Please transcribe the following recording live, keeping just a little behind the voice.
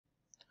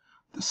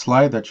The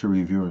slide that you're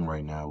reviewing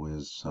right now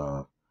is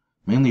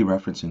mainly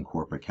referencing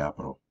corporate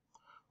capital.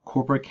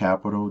 Corporate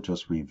capital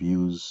just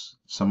reviews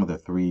some of the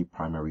three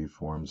primary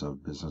forms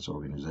of business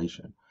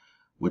organization,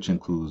 which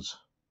includes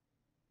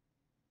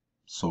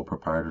sole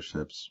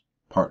proprietorships,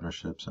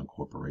 partnerships, and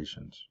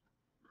corporations.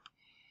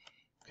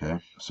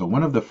 Okay, so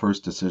one of the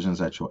first decisions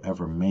that you'll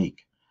ever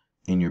make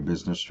in your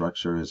business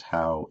structure is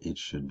how it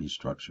should be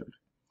structured.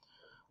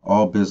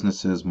 All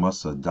businesses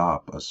must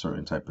adopt a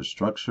certain type of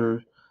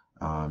structure,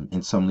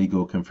 and some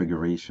legal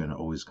configuration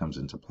always comes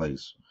into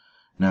place.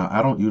 Now,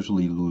 I don't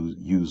usually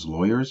use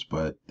lawyers,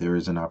 but there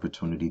is an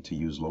opportunity to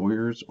use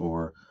lawyers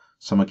or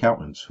some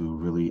accountants who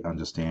really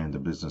understand the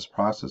business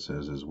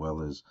processes as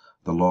well as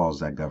the laws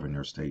that govern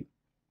your state.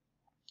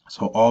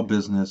 So all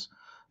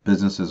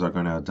businesses are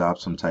going to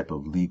adopt some type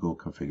of legal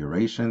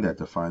configuration that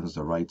defines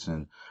the rights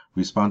and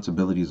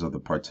responsibilities of the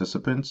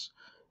participants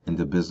in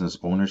the business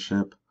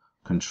ownership,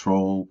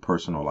 control,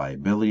 personal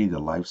liability,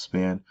 the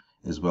lifespan,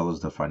 as well as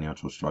the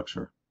financial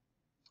structure.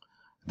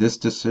 This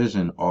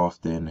decision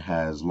often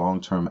has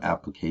long-term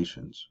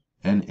applications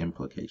and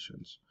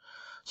implications.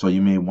 So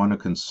you may want to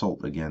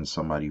consult again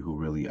somebody who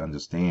really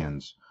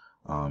understands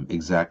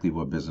exactly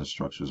what business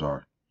structures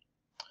are.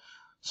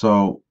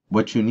 So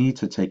what you need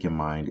to take in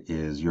mind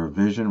is your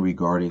vision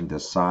regarding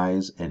the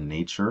size and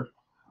nature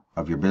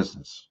of your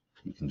business.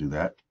 You can do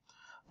that.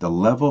 The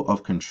level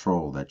of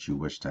control that you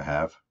wish to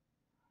have,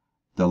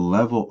 the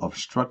level of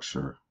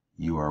structure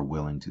you are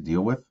willing to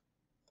deal with,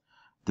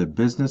 the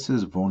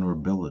business's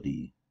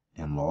vulnerability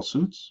in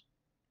lawsuits,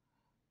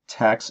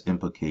 tax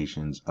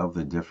implications of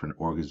the different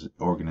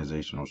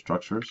organizational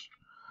structures,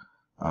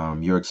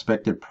 your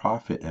expected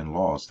profit and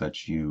loss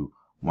that you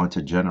want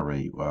to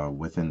generate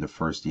within the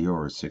first year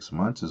or 6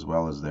 months as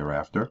well as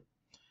thereafter.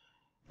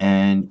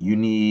 And you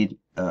need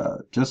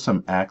just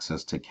some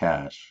access to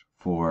cash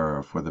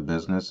for the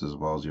business as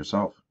well as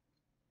yourself.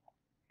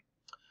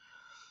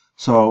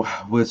 So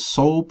with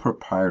sole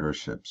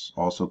proprietorships,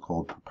 also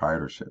called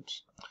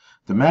proprietorships,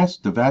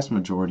 the vast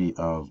majority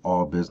of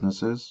all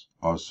businesses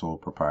are sole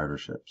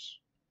proprietorships.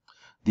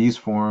 These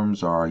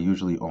forms are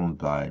usually owned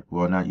by,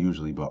 well, not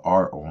usually, but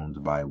are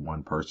owned by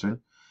one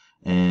person,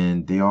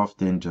 and they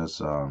often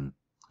just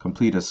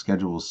complete a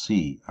Schedule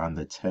C on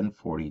the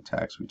 1040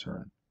 tax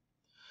return.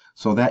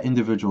 So that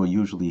individual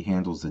usually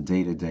handles the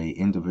day-to-day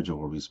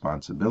individual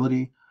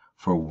responsibility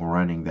for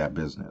running that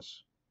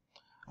business.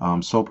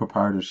 Sole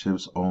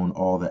proprietorships own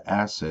all the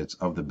assets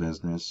of the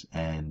business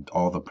and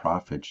all the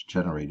profits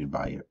generated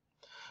by it.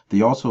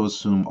 They also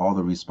assume all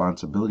the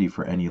responsibility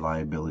for any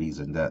liabilities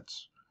and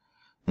debts.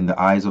 In the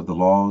eyes of the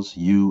laws,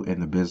 you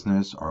and the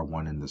business are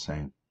one and the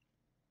same.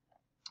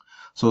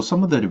 So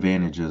some of the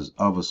advantages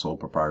of a sole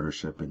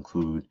proprietorship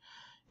include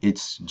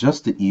it's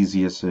just the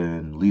easiest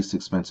and least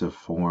expensive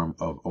form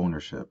of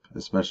ownership,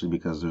 especially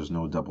because there's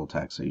no double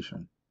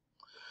taxation.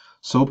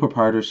 Sole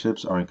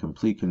proprietorships are in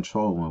complete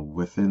control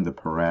within the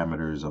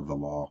parameters of the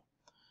law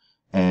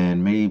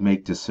and may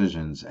make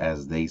decisions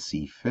as they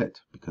see fit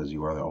because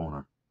you are the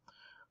owner.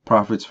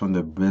 Profits from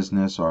the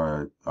business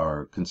are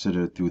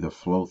considered through the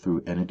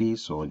flow-through entity.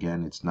 So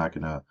again, it's not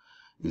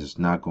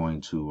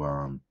going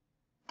to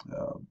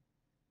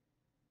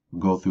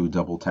go through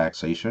double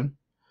taxation,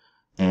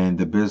 and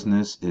the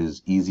business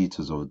is easy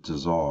to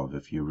dissolve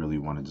if you really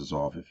want to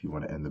dissolve, if you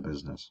want to end the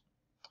business.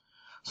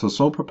 So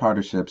sole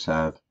proprietorships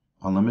have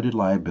unlimited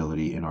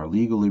liability and are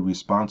legally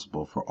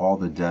responsible for all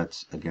the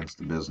debts against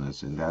the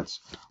business, and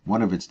that's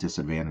one of its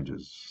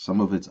disadvantages.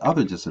 Some of its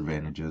other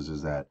disadvantages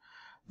is that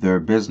their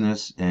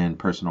business and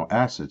personal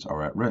assets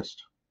are at risk.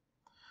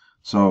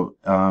 So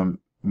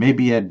may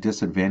be at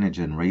disadvantage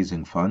in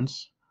raising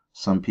funds.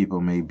 Some people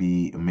may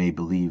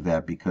believe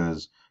that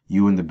because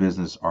you and the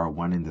business are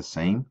one and the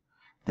same,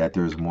 that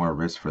there's more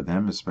risk for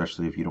them,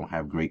 especially if you don't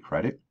have great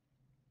credit.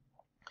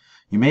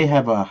 You may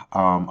have a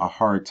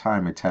hard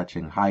time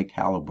attaching high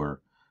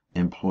caliber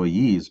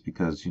employees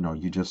because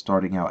you're just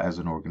starting out as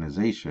an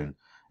organization,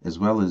 as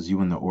well as you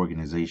and the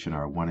organization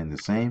are one and the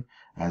same,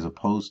 as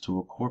opposed to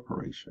a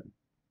corporation.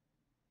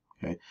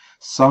 Okay.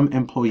 Some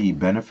employee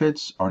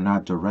benefits are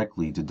not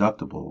directly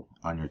deductible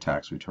on your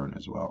tax return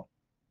as well.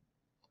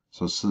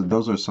 So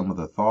those are some of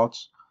the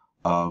thoughts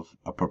of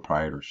a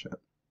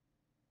proprietorship.